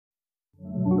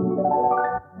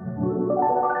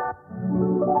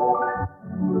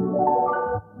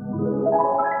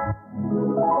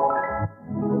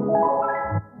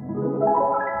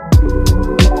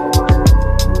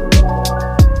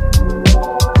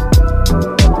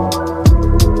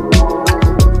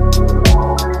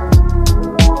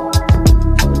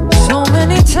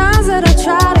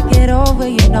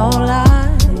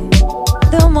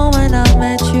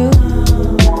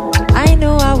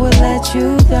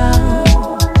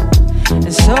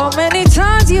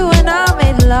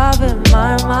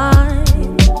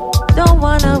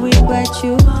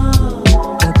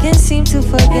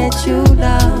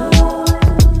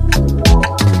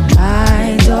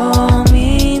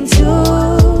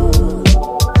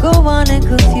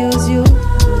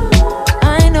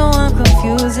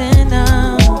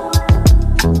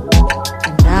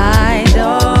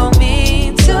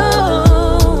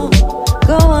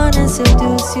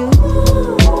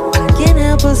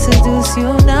seduce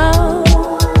you now.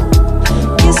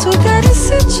 Guess we got a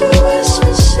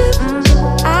situationship.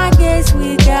 I guess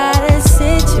we got a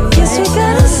situation. Guess we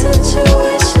got a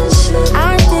situationship.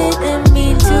 I didn't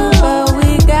mean to, but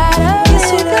we got a.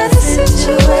 Guess we got a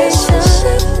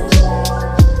situationship.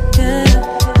 Yeah.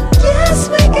 Guess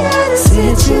we got a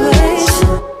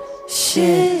situation.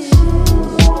 Shit.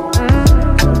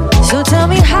 So tell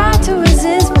me how to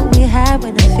resist what we have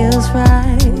when it feels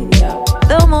right.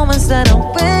 The moments that I'm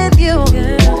with you,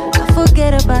 I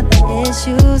forget about the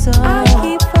issues. I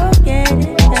keep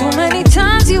forgetting. Too many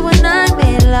times you and I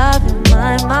made love in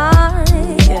my mind.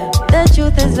 The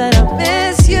truth is that I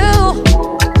miss you.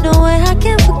 No way I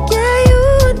can forget you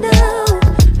now.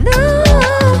 No,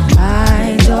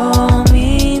 I don't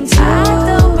mean to,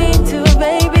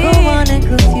 baby. Go on and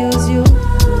confuse you.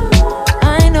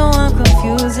 I know I'm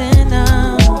confusing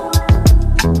now.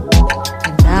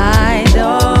 And I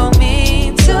don't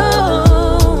mean to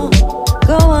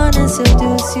go on and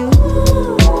seduce you.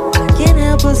 I can't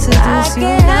help but seduce you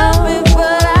now.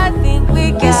 But I think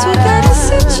we got a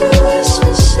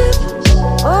situationship.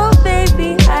 Oh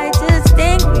baby, I just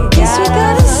think we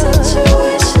got a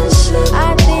situationship.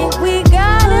 I think we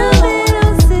got a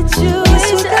little situation.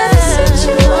 Guess we got a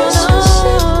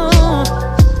situationship.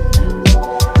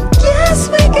 Guess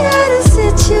we got a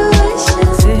situation.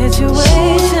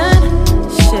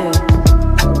 Shit.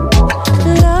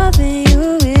 Loving you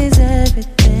is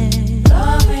everything.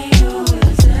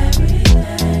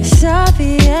 It's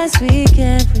obvious we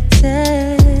can't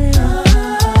pretend.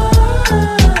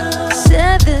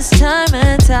 Said this time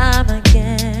and time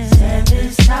again.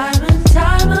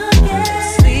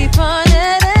 Sleep on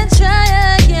it and try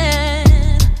again.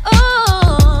 Oh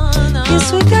no.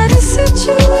 Guess we got a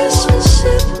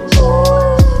situationship.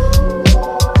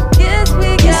 Guess we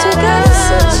got a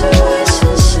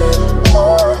situationship.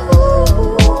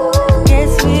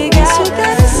 Guess we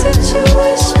got a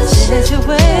situationship.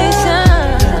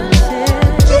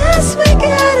 Guess we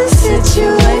got a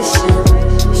situation.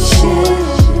 Shit.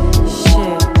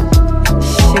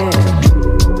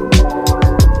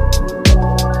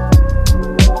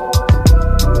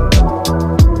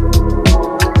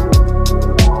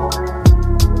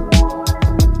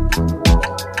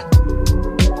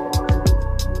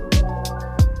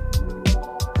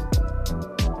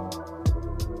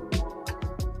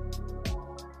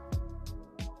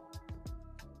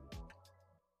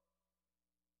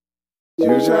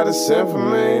 You tried to send for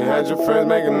me, had your friends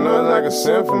making noise like a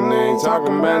symphony.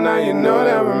 Talking about now you know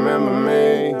that remember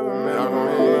me. Y'all gon'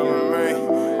 remember me.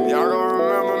 Y'all gon'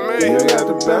 remember me. You got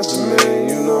the best of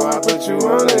me, you know I put you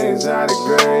on the exotic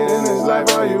grade. In this life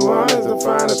all you want is to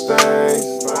find a thing.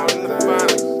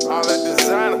 All that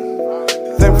designer.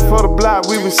 Thankful for the block,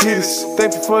 we was hitters.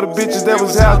 Thankful for the bitches that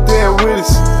was out there with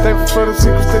us. Thankful for the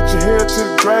secrets that you held to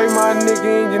the grave, my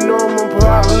nigga. And you know I'm gonna pour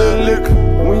out a little liquor.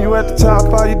 When you at the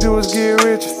top, all you do is get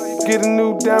richer. Get a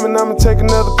new diamond, I'ma take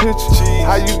another picture.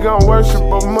 How you gon' worship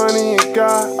both money and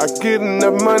God? I get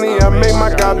enough money, I make my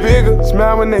God bigger.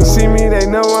 Smile when they see me, they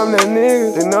know I'm that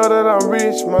nigga. They know that I'm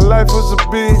rich, my life was a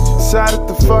bitch. Decided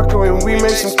to fuck her and we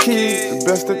made some kids.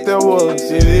 The best that there was,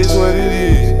 it is what it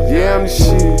is. Yeah, I'm the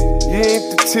shit. You ain't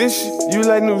the tissue. You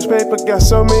like newspaper, got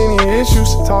so many issues.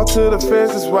 Talk to the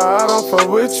feds, that's why I don't fuck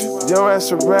with you. Your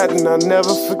ass a rat and I'll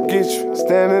never forget you.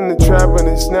 Stand in the trap when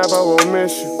it snap, I won't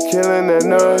miss you. Killing that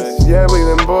noise, yeah, we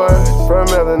them boys from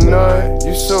Illinois.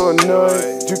 You so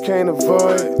annoyed, you can't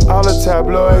avoid all the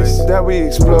tabloids that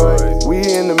we exploit. We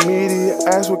in the media,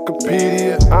 ask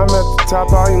Wikipedia. I'm at the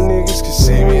top, all you niggas can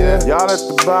see me there. Y'all at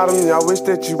the bottom, y'all wish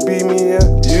that you beat me here.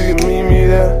 You can meet me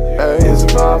there. Ay, it's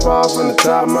a far from the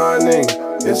top, my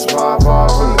nigga. It's far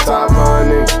from the top, my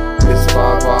nigga. It's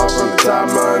far from the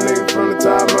top, my nigga. From the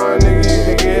top, my nigga, you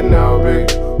can get no big.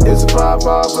 It's far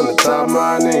from the top,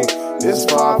 my nigga. It's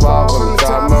far from the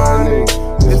top, my nigga.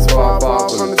 It's far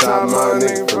from the top, my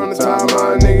nigga. From the top,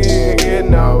 my nigga, you can get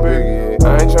no big.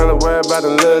 I ain't tryna worry about the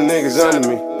little niggas under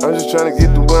me. I'm just tryna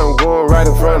get to where I'm going right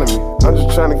in front of me. I'm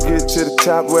just tryna get to the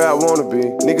top where I wanna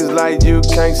be. Niggas like you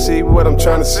can't see what I'm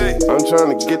tryna see. I'm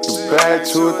tryna get the bag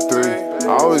 2 or 3.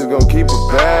 Always gonna keep a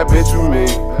bad bitch with me.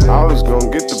 Always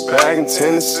gonna get the bag in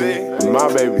Tennessee. And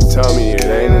my baby told me it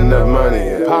ain't enough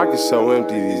money. Pockets so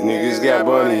empty, these niggas got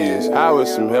bunny ears. I with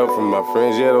some help from my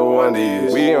friends, yeah, the wonder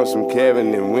is. We on some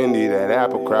Kevin and Wendy, that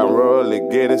apple crop roll,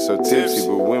 it get us so tipsy.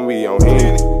 But when we on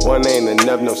Henny, one ain't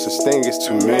enough, no such thing as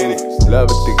too many. Love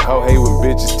a thick hoe, hate when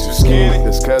bitches too skinny.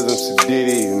 That's cause I'm so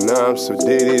ditty, you know I'm so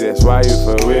ditty. That's why you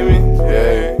fuck with me,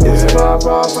 yeah. It's far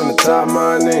from the top,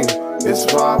 my nigga. It's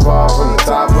far from the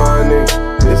top, my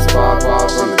nigga. It's far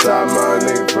from the top, my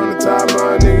nigga. From the top,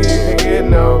 my nigga, you can get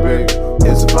no big.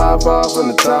 It's far far, far from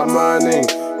the top of my knee.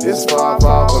 It's far,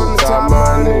 far from the top of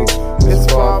my knee. It's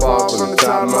far, far from the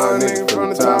top of my knee. From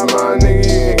the top of my knee,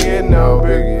 you ain't get no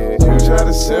biggie. You tried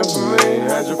to send for me.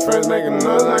 Had your friends making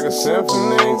noise like a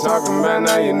symphony. Talking about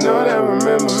now you know that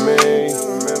remember me.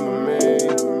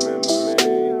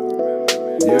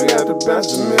 You got the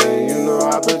best of me. You know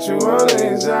I put you on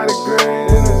the exotic green.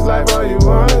 In this life all you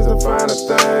want is the finer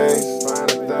things.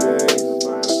 Finer things.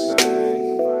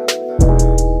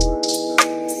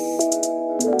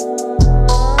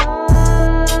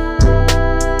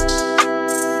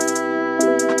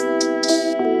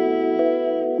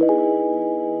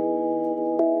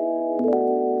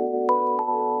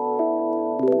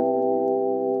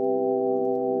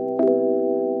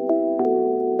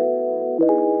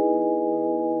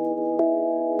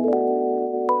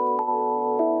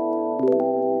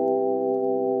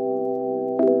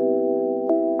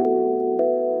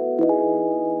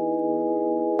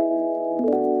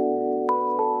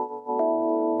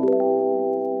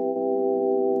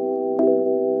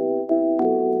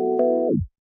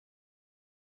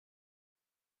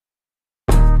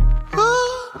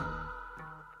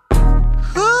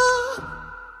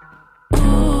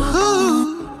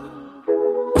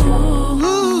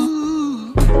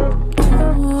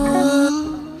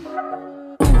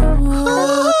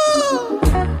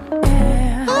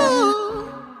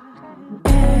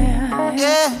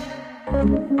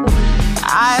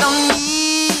 I don't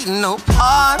need no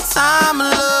part-time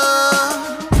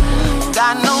love.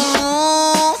 Got no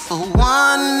room for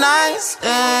one night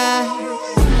stand.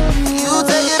 You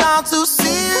take it all too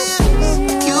serious.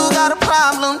 You got a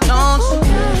problem, don't you?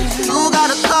 You got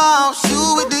a cause,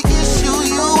 you with the issue.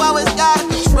 You always gotta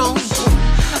control.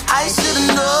 I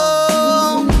should've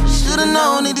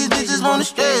known that these bitches wanna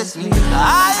stress me.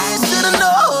 I should've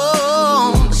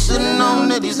known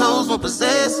that these hoes won't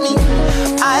possess me.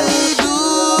 I do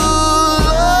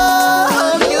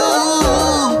love you.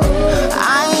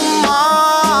 I'm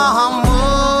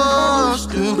almost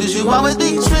through, 'cause you always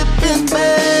be tripping,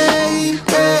 baby.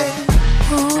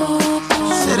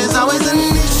 Said it's always an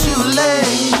issue,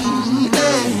 lady.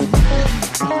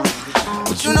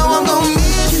 But you know I'm gon'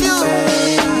 miss you.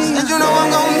 Said you know I'm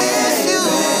gon' miss you.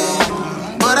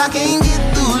 But I can't get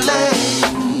through,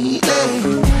 lady.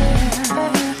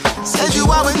 Said you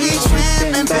always be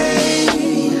tripping,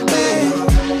 baby.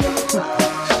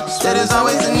 Said it's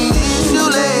always an issue,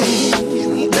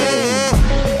 lady.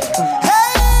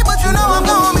 Hey, but you know I'm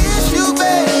gon' miss you,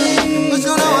 babe. But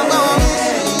you know I'm gon'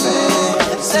 miss you.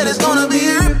 Said it's gonna be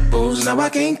ripples. Now I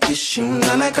can't kiss you,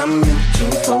 not like I'm meant to.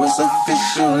 So it's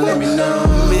official, let me know.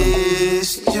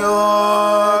 Missed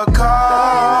your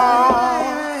call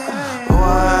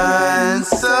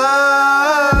once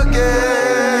again.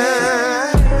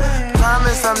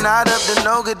 Promise I'm not up to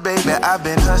no good, baby. I've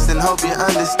been hustling, hope you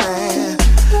understand.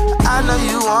 I know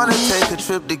you wanna take a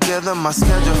trip together. My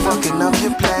schedule fucking up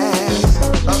your plans.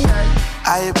 Okay.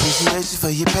 I appreciate you for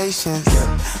your patience,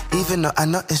 even though I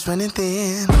know it's running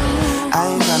thin. I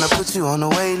ain't tryna put you on the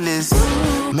wait list.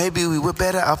 Maybe we were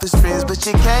better off as friends, but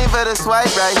you came for the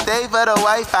swipe right, stay for the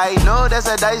Wi-Fi. No, that's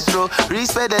a dice roll.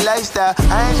 Respect the lifestyle.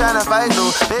 I ain't tryna fight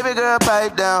though. Baby girl,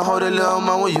 pipe down, hold a little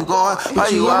more. Where you going? Are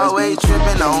you always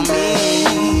tripping on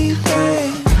me?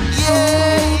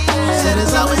 Yeah, said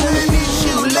it's always an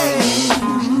issue, lady.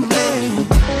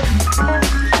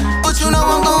 But you know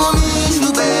I'm gon' miss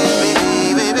you, baby.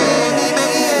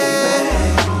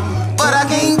 But I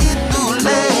can't get through,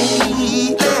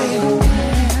 lady.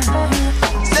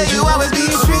 Say you always be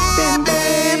tripping,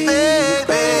 baby.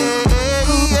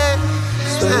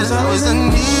 Said it's always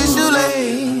an issue,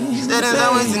 lady. Said it's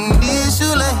always an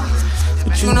issue, lady.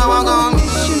 But you know I'm gon'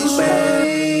 miss you,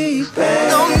 baby.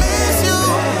 Gon' miss you,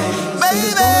 baby.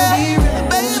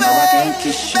 Baby, I can't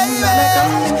kiss you like I'm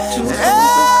meant to.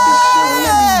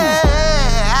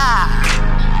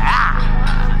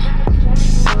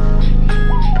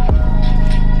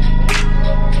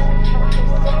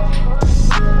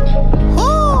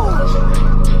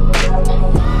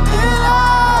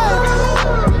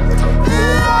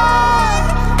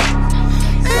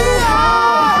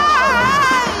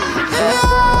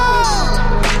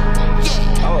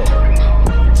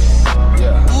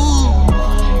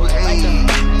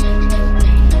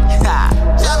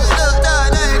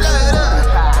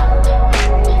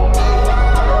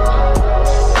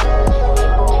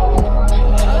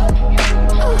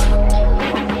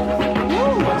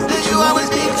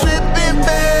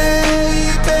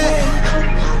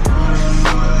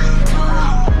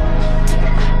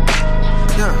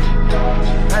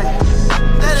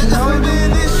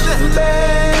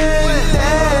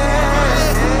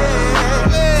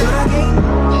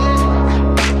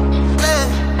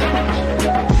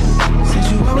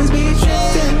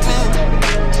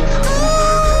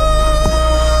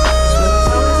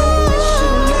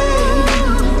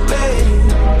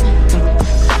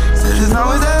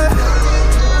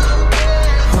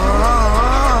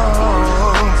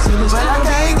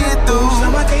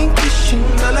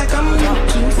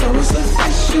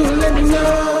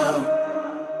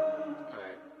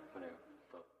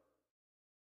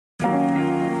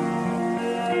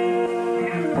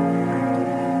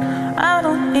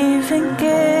 even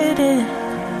get it.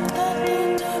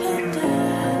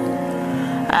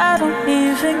 I don't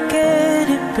even get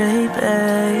it, baby.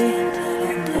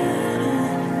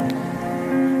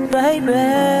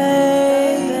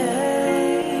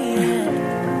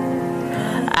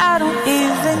 I don't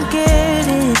even get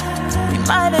it. We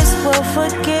might as well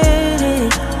forget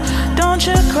it. Don't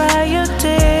you cry, you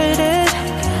did it.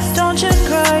 Don't you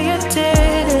cry, you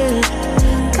did it.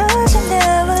 'Cause you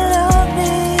never loved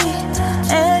me,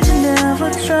 and you never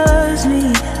trust me.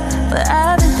 But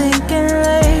I've been thinking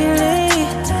lately,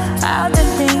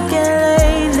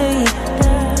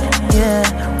 yeah,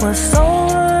 what's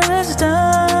over is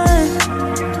done,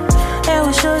 and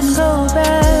we shouldn't go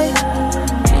back.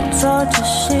 You talk your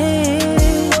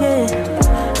shit, yeah,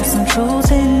 there's some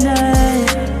truth in that.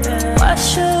 Why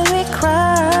should we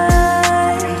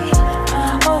cry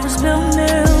over spilled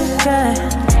milk,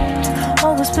 yeah?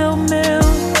 Over spilled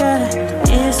milk, yeah.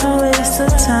 It's a waste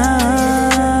of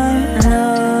time.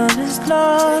 Love is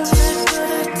lost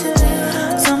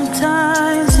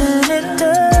sometimes, and it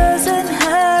doesn't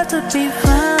have to be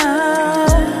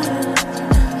found.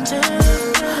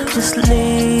 Just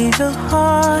leave your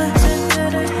heart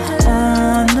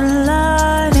on the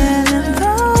line and then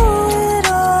throw it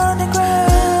on the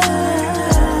ground.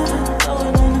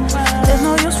 There's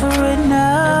no use for it now.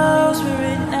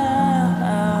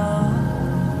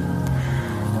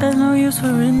 There's no use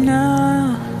for it now.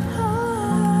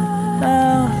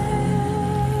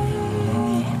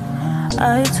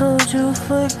 I told you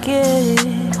forget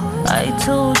it. I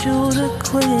told you to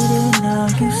quit it. Now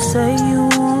you say you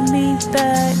want me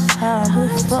back. How the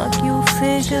fuck you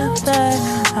figure that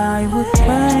I would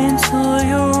run into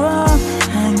your arms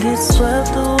and get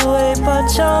swept away by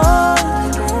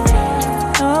charms?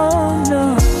 Oh no,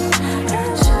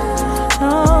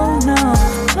 oh no,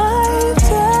 life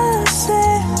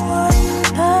doesn't work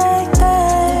like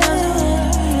that.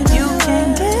 You can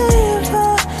give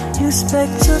up, you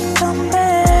expect to come back.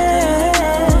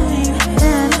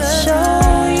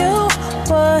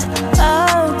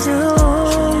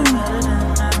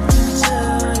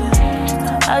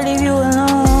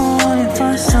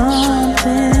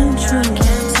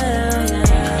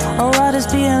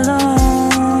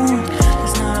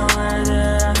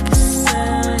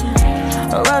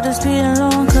 Be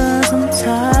alone 'cause I'm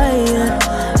tired,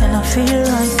 and I feel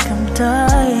like I'm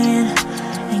dying,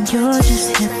 and you're just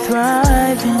here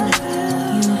thriving.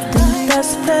 You think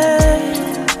that's fair?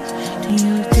 Do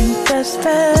you think that's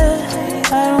fair?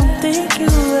 I don't think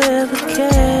you ever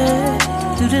care.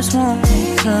 You just want me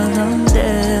 'cause I'm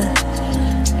dead,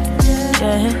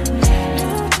 yeah.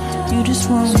 You just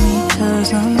want me 'cause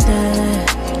I'm dead,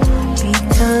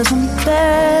 because I'm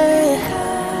dead.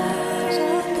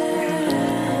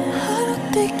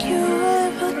 Think you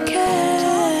ever care,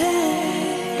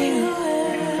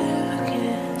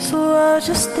 so I'll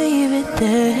just leave it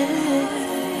there.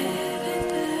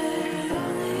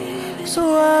 So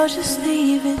I'll just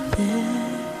leave it there.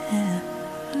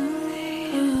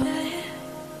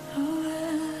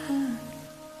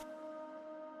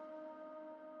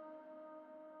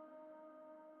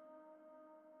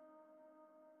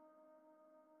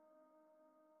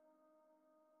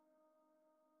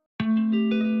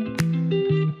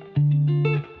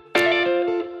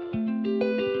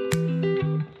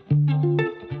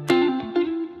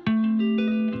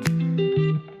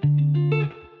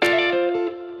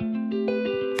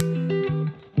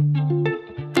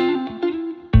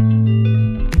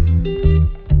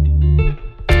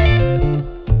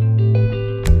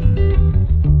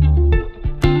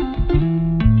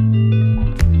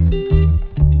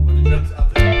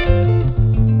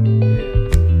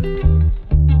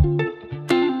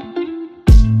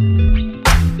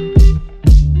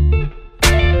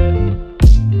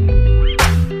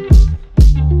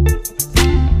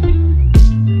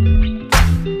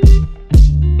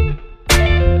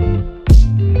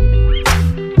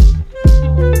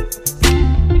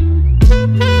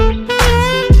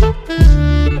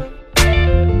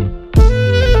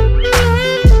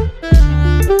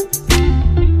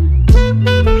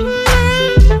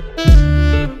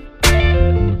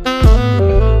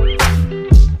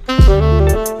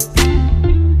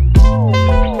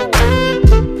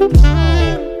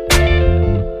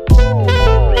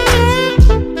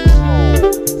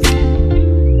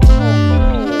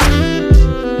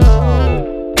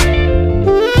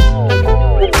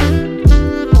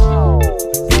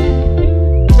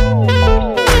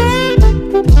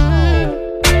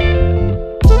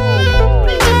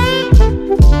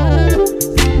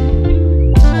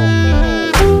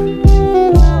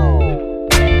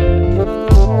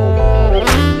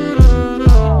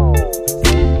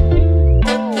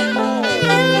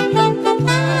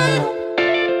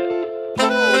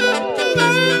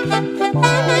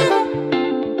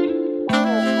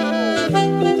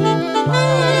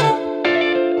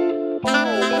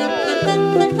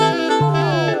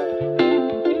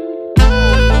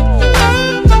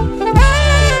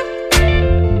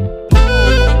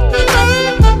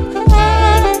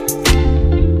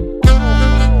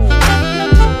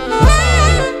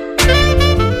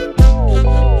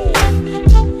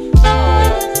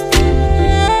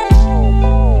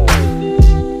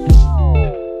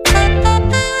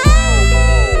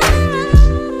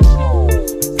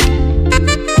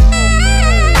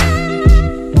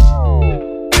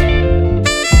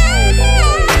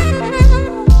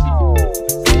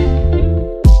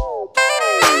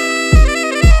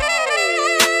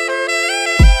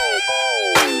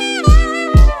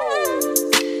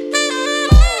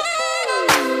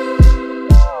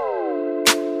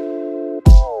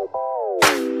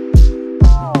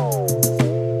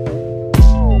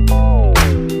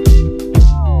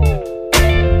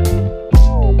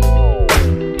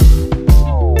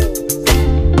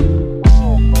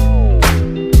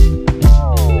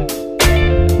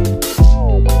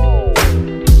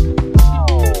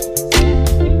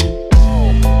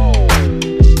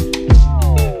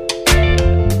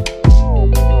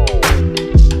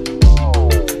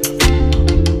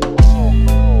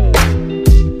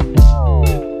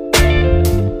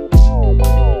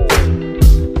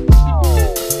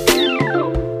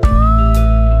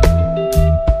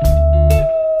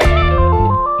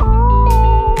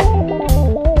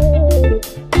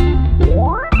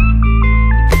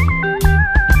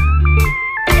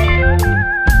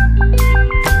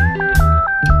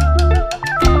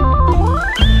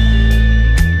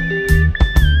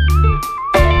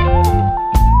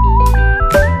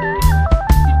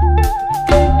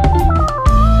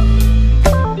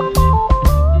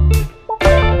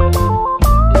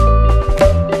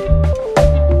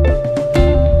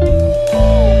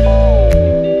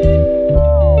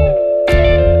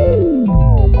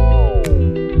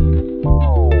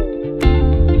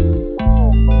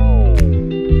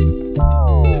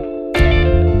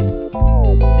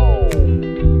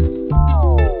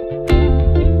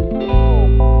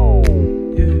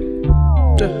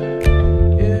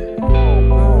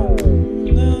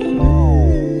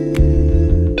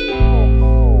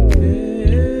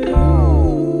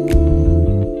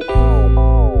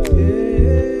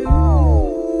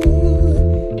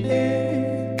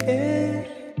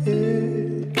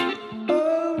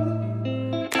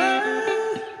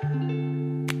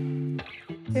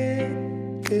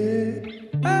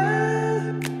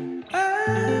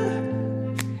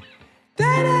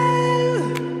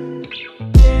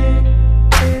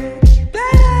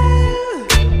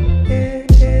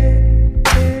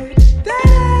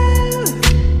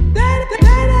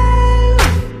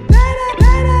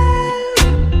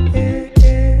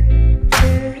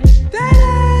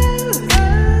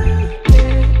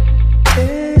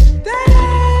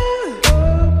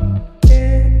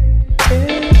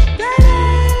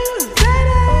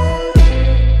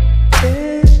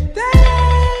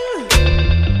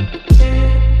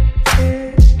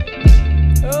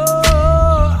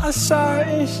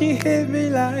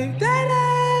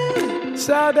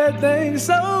 Saw that thing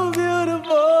so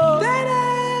beautiful.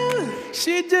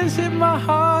 She just hit my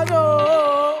heart,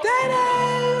 oh.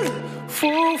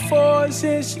 Full force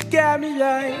and she got me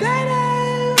like,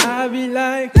 I be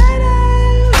like,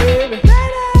 baby,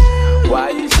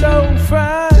 why you so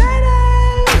fine?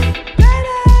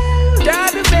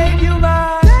 Gotta make you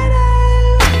mine.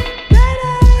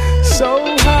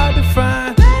 So hard to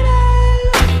find.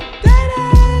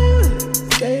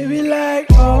 Baby like,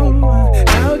 oh,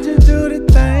 how'd you do the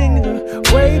thing? The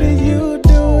way that you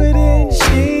do it and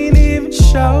she ain't even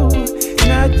show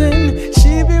nothing.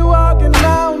 She be walking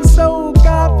around so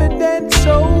confident,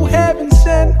 so heaven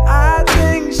sent. I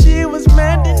think she was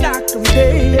meant to knock them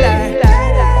daylight.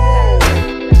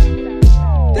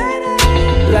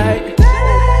 Like,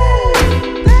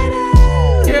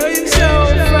 girl, you so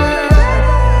fine.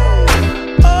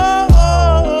 Oh,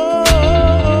 oh, oh,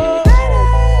 oh,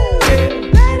 yeah.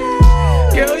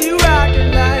 Girl, you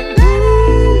rockin' like,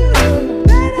 ooh,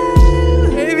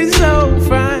 baby, so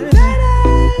fine.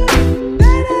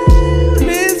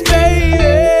 Miss Baby,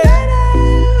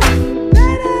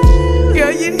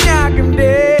 girl, you knock 'em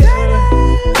dead.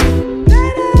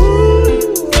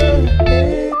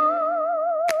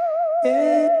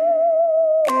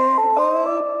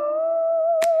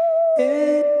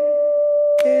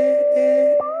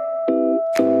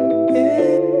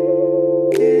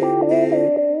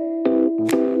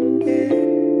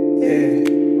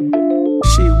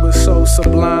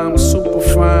 Sublime, super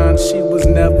fine. She was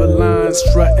never lying,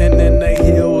 strutting in the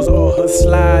heels or her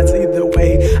slides. Either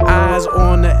way, eyes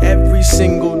on her every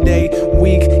single day,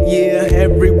 week, year.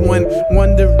 Everyone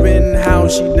wondering how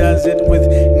she does it with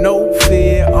no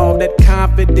fear. All that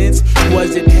confidence,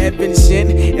 was it heaven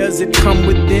sent? Does it come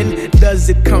within? Does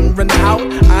it come run out?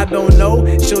 I don't know.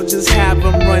 She'll just have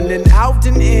them running out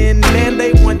and in. Man,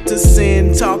 they want to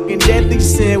sin, talking deadly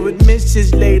sin with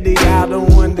Mrs. Lady. I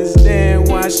don't understand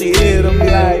why she hit them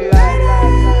like.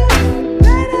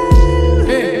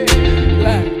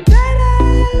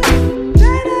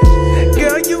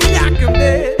 Girl, you knock 'em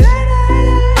dead.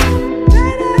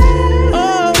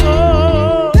 Oh,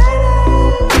 oh,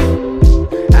 oh.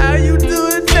 How you do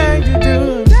the things you do?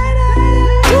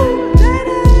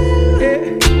 Yeah,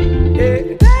 yeah.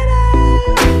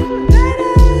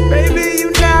 Baby, you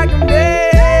knock 'em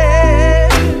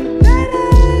dead.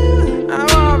 I'm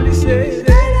already said.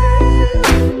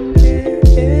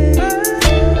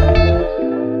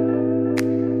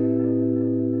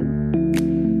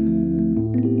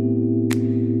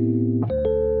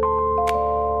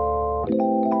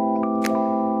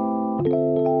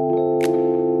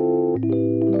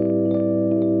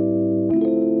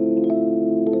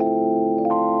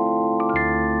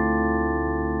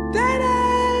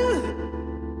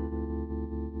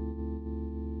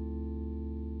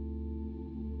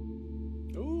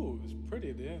 Ooh, it's pretty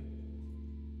at the end.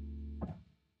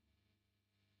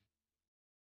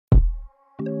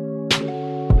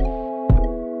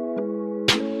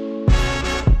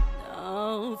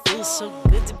 Oh, feels so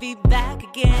good to be back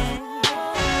again.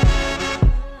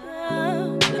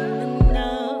 Oh,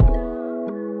 no.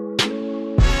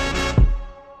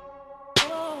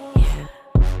 Yeah.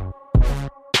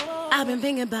 I've been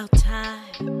thinking about time.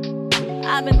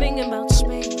 I've been thinking about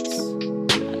space.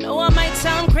 I know I might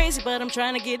sound crazy, but I'm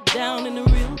trying to get down in a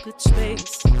real good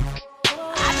space.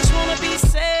 I just wanna be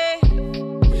safe.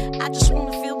 I just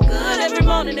wanna feel good every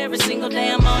morning, every single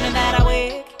damn morning that I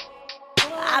wake.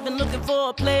 I've been looking for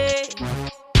a place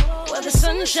where the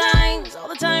sun shines all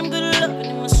the time. Good loving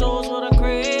in my soul's what I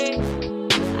crave.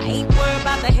 I ain't worried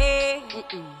about the hate.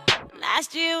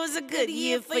 Last year was a good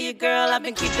year for you, girl. I've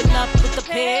been keeping up with the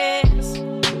pace.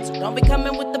 So don't be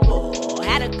coming with the bull.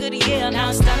 Had a good year, now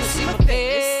it's time to see my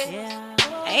face.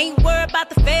 I ain't worried about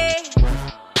the fate.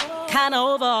 Kinda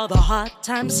over all the hard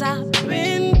times I've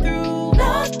been through.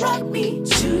 Love brought me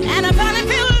to, and I finally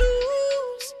feel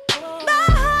loose. My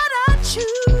heart I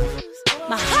choose.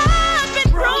 My heart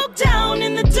been broke down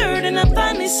in the dirt, and I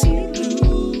finally see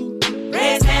blue.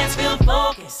 Raised hands feel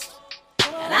focused,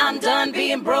 and I'm done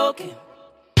being broken.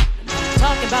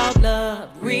 Talking about love,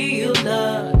 real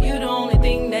love. You the only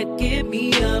thing that give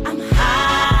me up. I'm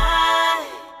high,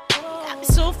 got me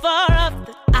so far up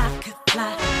that I could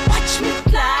fly. Watch me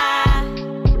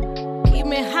fly, keep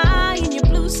me high in your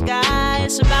blue sky.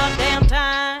 It's about damn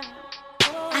time.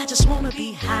 I just wanna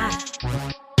be high.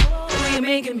 Oh, you're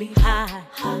making me high,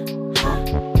 high, high,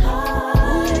 high.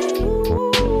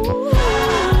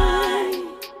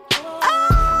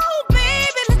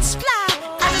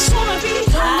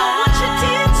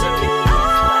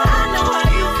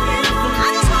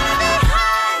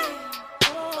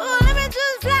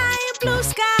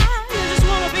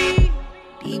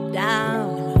 Down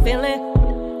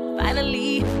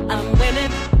I'm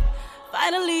winning.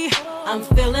 Finally, I'm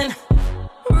feeling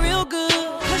real good.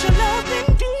 'Cause your love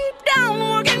been deep down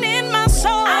working in my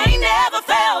soul. I ain't never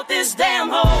felt this damn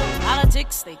hole.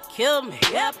 Politics, they kill me,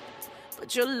 yep.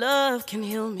 But your love can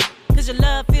heal me. 'Cause your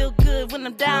love feel good when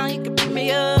I'm down, you can pick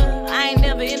me up. I ain't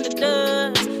never in the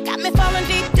dust. Got me falling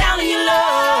deep down in your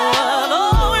love.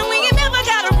 Oh, and we ain't never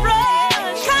gotta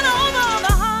rush. Kinda over all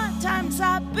the hard times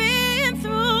I've been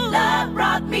through. Love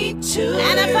brought me to,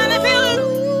 and I finally feel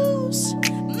loose.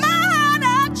 My heart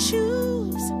I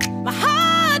choose. My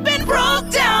heart been broke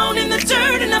down in the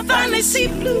dirt, and I finally see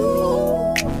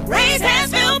blue. Raised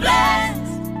hands feel blessed.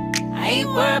 I ain't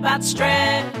worried about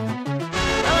stress.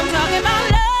 I'm talking about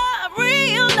love,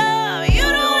 real love. You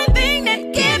the only thing that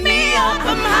get me up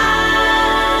from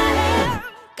high.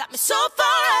 Got me so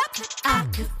far up that I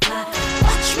could fly.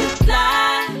 Watch me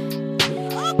fly.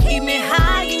 Oh, keep me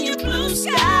high in your blue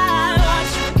sky.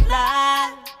 Watch me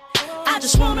fly. I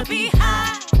just wanna be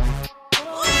high.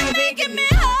 Oh, you're making me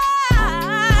high.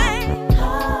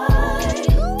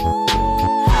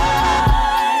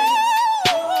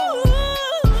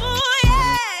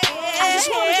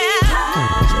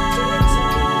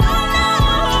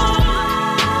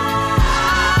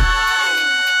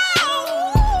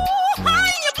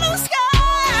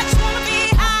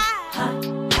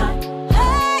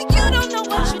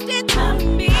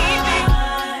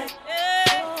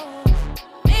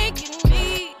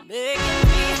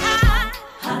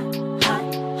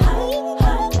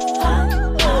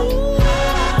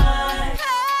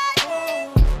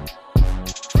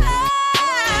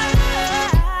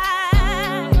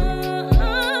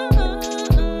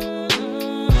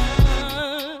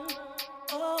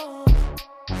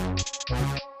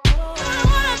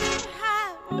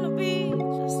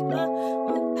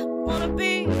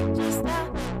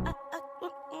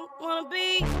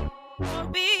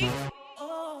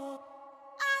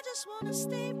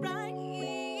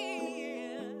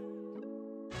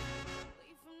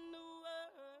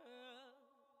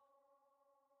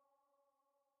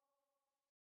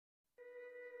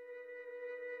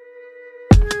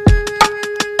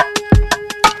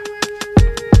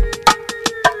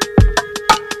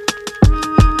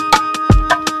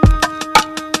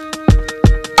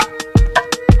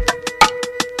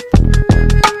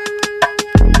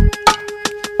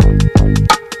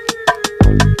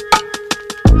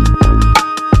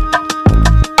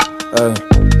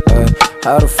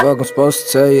 How the fuck I'm supposed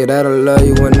to tell you that I love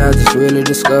you when I just really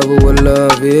discover what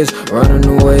love is? Running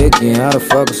away again. How the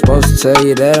fuck I'm supposed to tell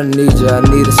you that I need you? I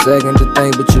need a second to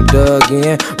think, but you dug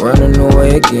in. Running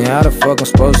away again. How the fuck I'm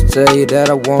supposed to tell you that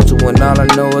I want you when all I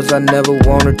know is I never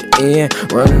wanted to end?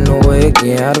 Running away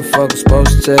again. How the fuck I'm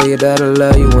supposed to tell you that I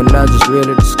love you when I just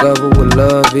really discover what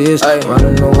love is?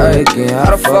 Running away again.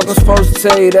 How the fuck I'm supposed to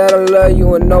tell you that I love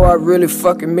you and know I really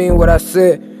fucking mean what I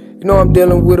said? You know I'm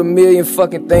dealing with a million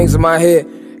fucking things in my head.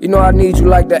 You know I need you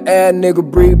like the air nigga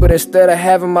breathe, but instead of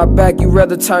having my back, you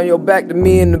rather turn your back to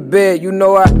me in the bed. You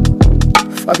know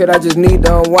fuck it, I just need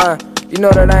to unwind. You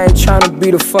know that I ain't trying to be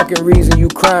the fucking reason you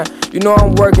crying. You know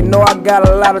I'm working, know I got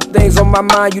a lot of things on my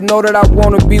mind. You know that I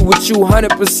wanna be with you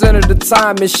 100% of the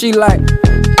time. And she like,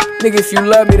 nigga, if you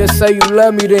love me, then say you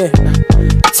love me then.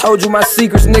 Told you my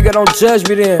secrets, nigga, don't judge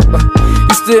me then.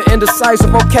 You still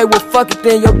indecisive, okay, well fuck it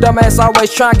then. Your dumb ass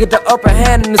always trying to get the upper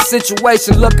hand in the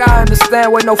situation. Look, I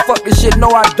understand, wait, no fucking shit, no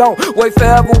I don't. Wait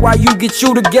forever while you get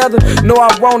you together, no I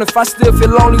won't. If I still feel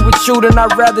lonely with you, then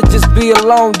I'd rather just be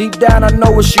alone. Deep down I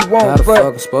know what she wants. How the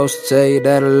fuck I'm supposed to tell you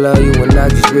that I love you when I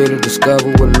just really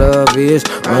discover what love is?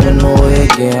 Running away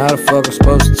again. How the fuck I'm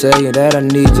supposed to tell you that I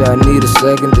need you? I need a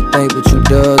second to think, but you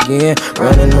dug in.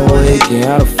 Running away again.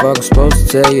 How the fuck I'm supposed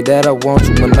to tell you that I want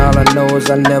you when all I know is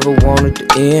I never wanted to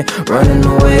end? Running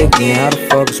away again. How the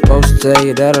fuck I'm supposed to tell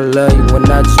you that I love you when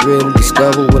I just really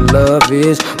discover what love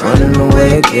is? Running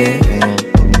away again.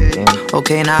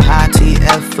 Okay, now how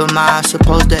TF am I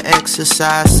supposed to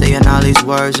exercise? Saying all these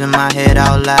words in my head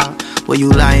out loud. Were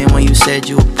you lying when you said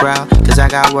you were proud? Cause I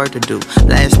got work to do.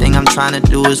 Last thing I'm trying to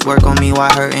do is work on me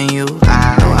while hurting you.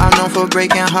 I know I'm known for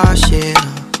breaking hearts, yeah,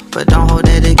 but don't hold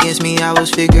that against me, I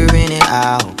was figuring it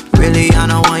out. Really, I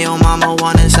know when your mama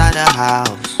want inside the house.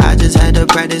 I just had to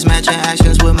practice matching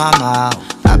actions with my mouth.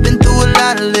 I've been through a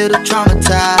lot, a little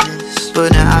traumatized.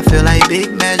 But now I feel like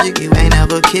big magic. You ain't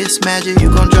ever kissed magic. You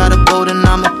gon' drive the boat and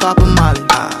I'ma pop a molly.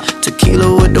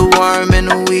 Tequila with the worm and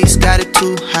the weeds, got it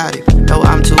too hot. No,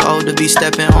 I'm too old to be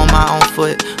stepping on my own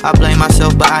foot. I blame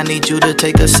myself, but I need you to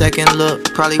take a second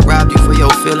look. Probably robbed you for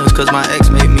your feelings, cause my ex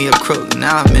made me a crook.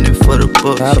 Now I'm in it for the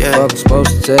books. How the fuck I'm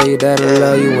supposed to tell you that I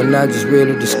love you when I just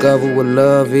really discovered what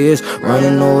love is?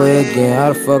 Running away again.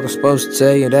 How the fuck I'm supposed to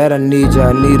tell you that I need you?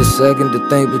 I need a second to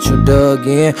think, but you dug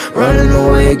in. Running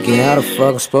away again. How the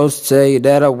fuck I'm supposed to tell you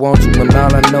that I want you when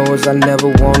all I know is I never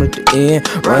wanted to end?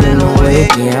 Running away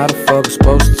again. How the fuck I'm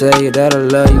supposed to tell you that I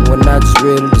love you when I just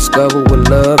really discovered what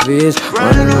love is?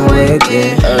 Running away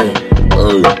again. Hey.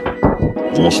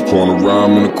 Once upon a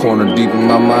rhyme in the corner deep in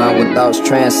my mind, With thoughts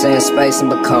transcend space and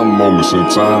become moments in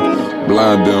time.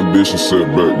 Blind ambition set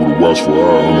back with a watchful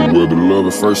eye on whether love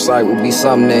at first sight would be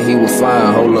something that he would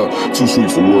find. Hold up, too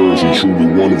sweet for words and truly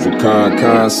one of a kind.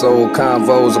 Kind soul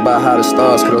convos about how the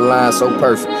stars could align so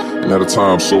perfect. And at a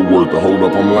time so worth it. Hold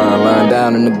up, I'm lying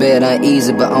down in the bed,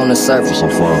 uneasy, but on the surface I'm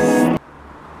fine.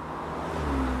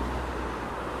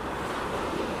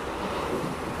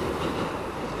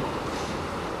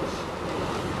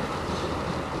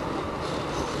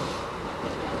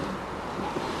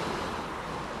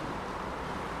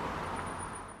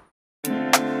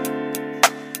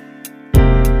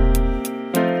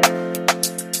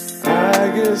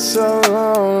 I get so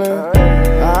lonely,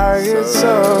 I get so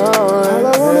lonely. All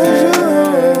I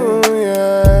wanna do,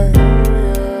 yeah.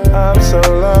 I'm so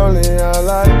lonely, all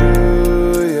I do,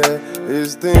 yeah,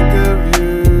 is think of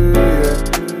you,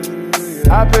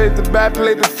 yeah. I played the back,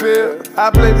 played the field. I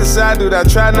played the side, dude, I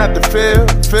try not to feel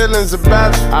feelings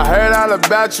about you. I heard all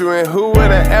about you, and who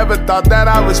would've ever thought that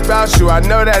I would spout you? I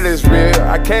know that it's real,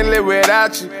 I can't live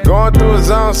without you. Going through a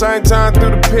zone, same time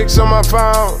through the pics on my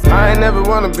phone. I ain't never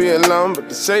wanna be alone, but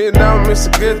to say you don't miss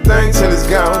a good thing till it's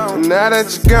gone. And now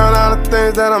that you're gone, all the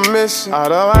things that I'm missing.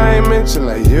 Although I ain't mentioned,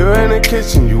 like you in the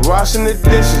kitchen, you washing the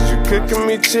dishes, you cooking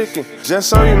me chicken. Just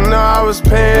so you know I was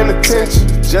paying attention.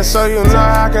 Just so you know,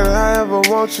 how could I ever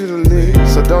want you to leave?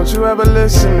 So don't you ever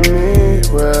listen to me,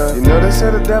 well, you know they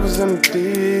say the devil's in the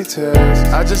details.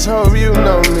 I just hope you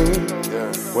know me.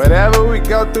 Whatever we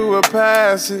go through, we'll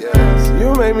pass it.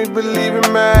 You make me believe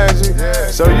in magic,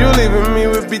 so you leaving me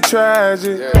would be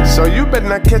tragic. So you better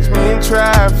not catch me in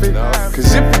traffic,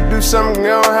 cause if you do, something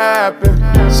gon' happen.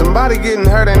 Somebody getting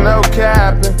hurt, ain't no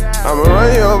capping. I'ma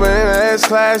run you over in the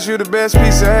S-Class, you the best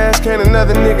piece of ass, can't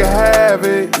another nigga have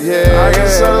it, yeah. I get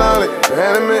so lonely,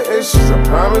 abandonment issues, I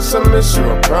promise I miss you,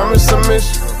 I promise I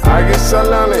miss you. I get so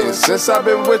lonely, and since I've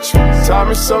been with you, taught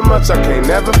me so much, I can't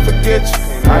never forget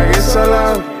you. I get so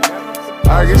lonely,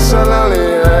 I get so lonely,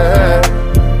 yeah.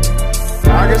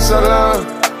 I get so lonely,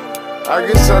 I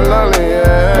get so lonely,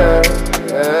 yeah,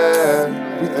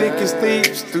 yeah. We think as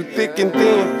thieves, through thick and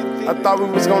thin. I thought we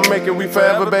was gonna make it, we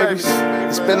forever babies.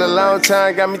 It's been a long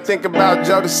time, got me thinking about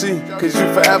Jodeci, cause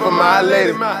you forever my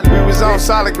lady. We was on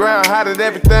solid ground, how did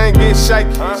everything get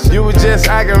shaky? You was just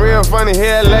acting real funny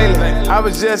here lately. I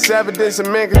was just evidence a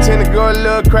man can tend to go a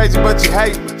little crazy, but you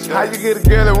hate. How you get a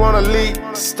girl that wanna leave,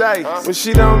 stay, when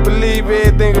she don't believe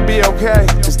everything will be okay?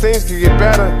 Cause things can get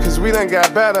better, cause we done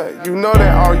got better. You know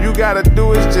that all you gotta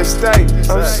do is just stay.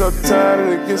 I'm so tired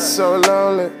and it gets so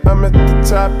lonely. I'm at the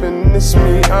top and it's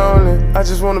me only. I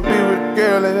just wanna be with a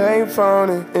girl that ain't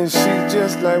phony, and she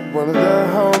just like one of the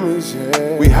homies,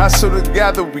 yeah. We hustle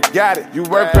together, we got it. You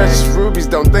work precious rubies,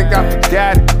 don't think I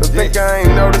forgot it. Don't think I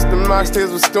ain't noticed the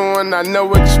mocktails was doing. I know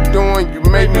what you doing, you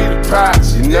made me the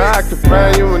props. You know I can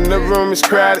find you when the room is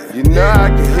crowded. You know I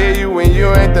can hear you when you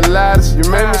ain't the loudest.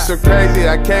 You made me so crazy,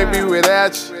 I can't be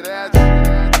without you.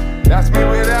 That's me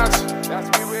without you.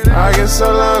 I get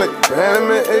so lonely,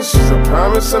 abandonment issues, I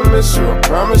promise I miss you, I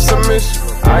promise I miss you.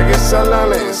 I get so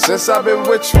lonely, and since I've been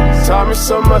with you, taught me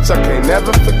so much, I can't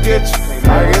never forget you.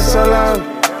 I get so lonely,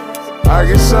 I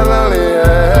get so lonely,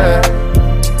 yeah.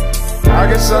 I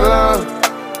get so lonely,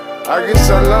 I get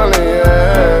so lonely,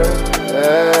 yeah.